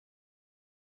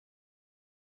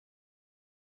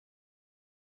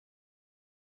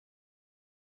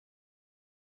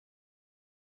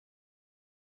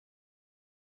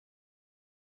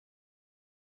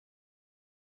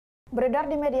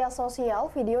Beredar di media sosial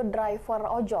video driver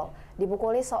ojol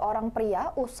dipukuli seorang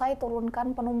pria usai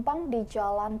turunkan penumpang di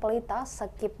Jalan Pelita,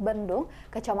 Sekip Bendung,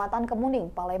 Kecamatan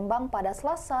Kemuning, Palembang pada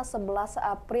Selasa 11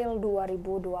 April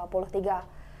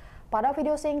 2023. Pada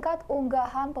video singkat,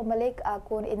 unggahan pemilik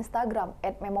akun Instagram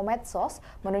 @memomedsos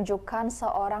menunjukkan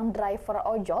seorang driver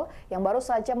ojol yang baru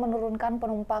saja menurunkan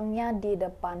penumpangnya di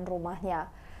depan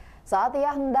rumahnya. Saat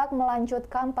ia hendak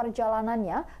melanjutkan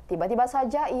perjalanannya, tiba-tiba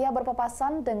saja ia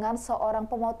berpapasan dengan seorang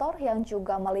pemotor yang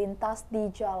juga melintas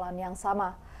di jalan yang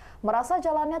sama. Merasa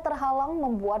jalannya terhalang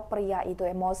membuat pria itu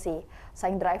emosi.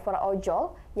 Sang driver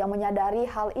ojol yang menyadari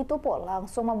hal itu pun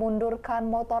langsung memundurkan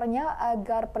motornya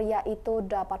agar pria itu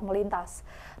dapat melintas.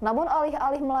 Namun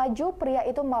alih-alih melaju, pria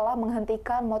itu malah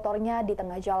menghentikan motornya di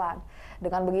tengah jalan.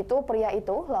 Dengan begitu, pria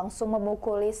itu langsung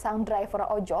memukuli sang driver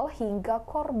ojol hingga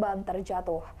korban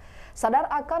terjatuh. Sadar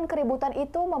akan keributan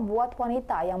itu membuat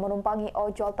wanita yang menumpangi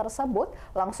ojol tersebut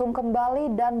langsung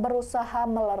kembali dan berusaha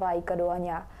melerai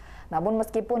keduanya. Namun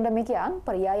meskipun demikian,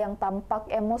 pria yang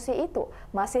tampak emosi itu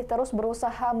masih terus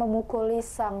berusaha memukuli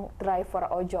sang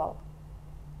driver ojol.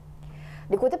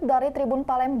 Dikutip dari Tribun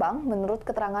Palembang, menurut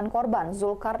keterangan korban,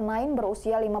 Zulkarnain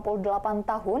berusia 58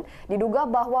 tahun, diduga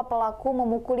bahwa pelaku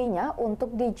memukulinya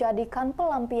untuk dijadikan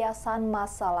pelampiasan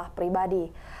masalah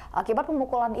pribadi. Akibat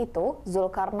pemukulan itu,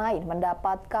 Zulkarnain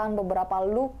mendapatkan beberapa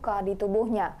luka di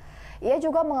tubuhnya. Ia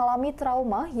juga mengalami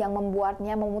trauma yang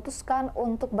membuatnya memutuskan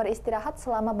untuk beristirahat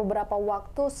selama beberapa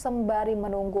waktu sembari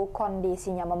menunggu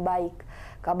kondisinya membaik.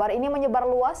 Kabar ini menyebar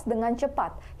luas dengan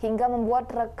cepat hingga membuat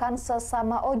rekan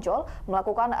sesama ojol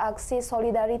melakukan aksi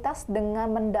solidaritas dengan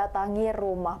mendatangi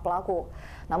rumah pelaku.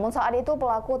 Namun saat itu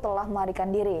pelaku telah melarikan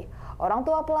diri. Orang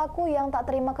tua pelaku yang tak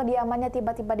terima kediamannya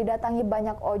tiba-tiba didatangi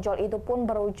banyak ojol itu pun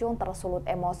berujung tersulut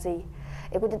emosi.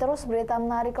 Ikuti terus berita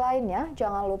menarik lainnya,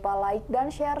 jangan lupa like dan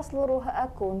share seluruh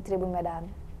akun Tribun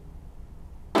Medan.